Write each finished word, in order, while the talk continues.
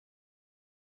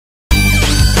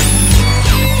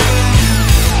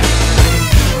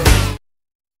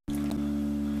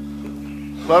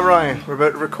Well, Ryan, we're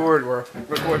about to record. We're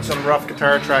recording some rough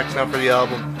guitar tracks now for the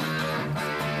album.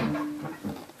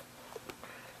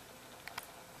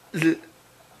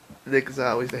 Nick is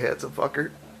always the handsome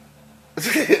fucker.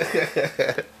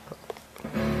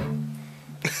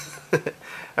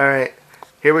 Alright,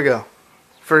 here we go.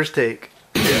 First take.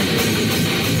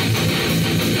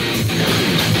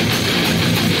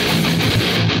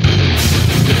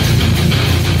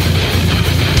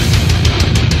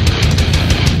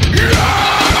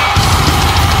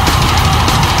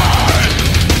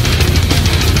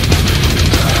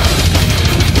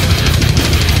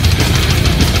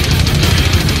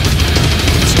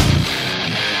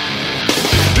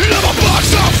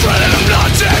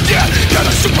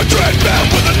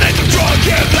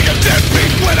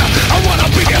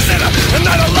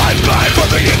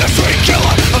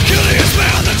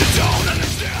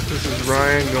 This is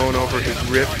Ryan going over his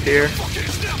riff here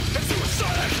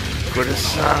for the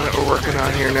song that we're working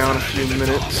on here now in a few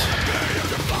minutes.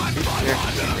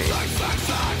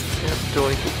 Yep,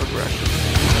 delinquent progression.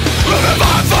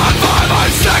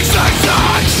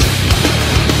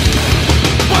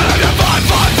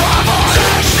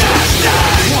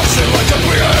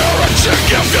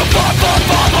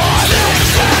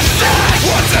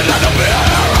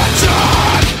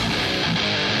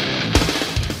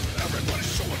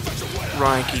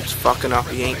 Ryan keeps fucking up.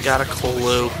 He ain't got a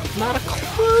clue. Not a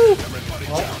clue.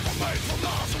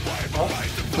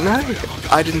 No,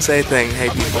 I didn't say a thing. Hey,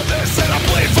 people.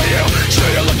 Sure,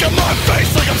 you look at my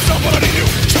face like I'm somebody new.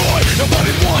 Joy,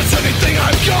 nobody wants anything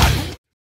I've got.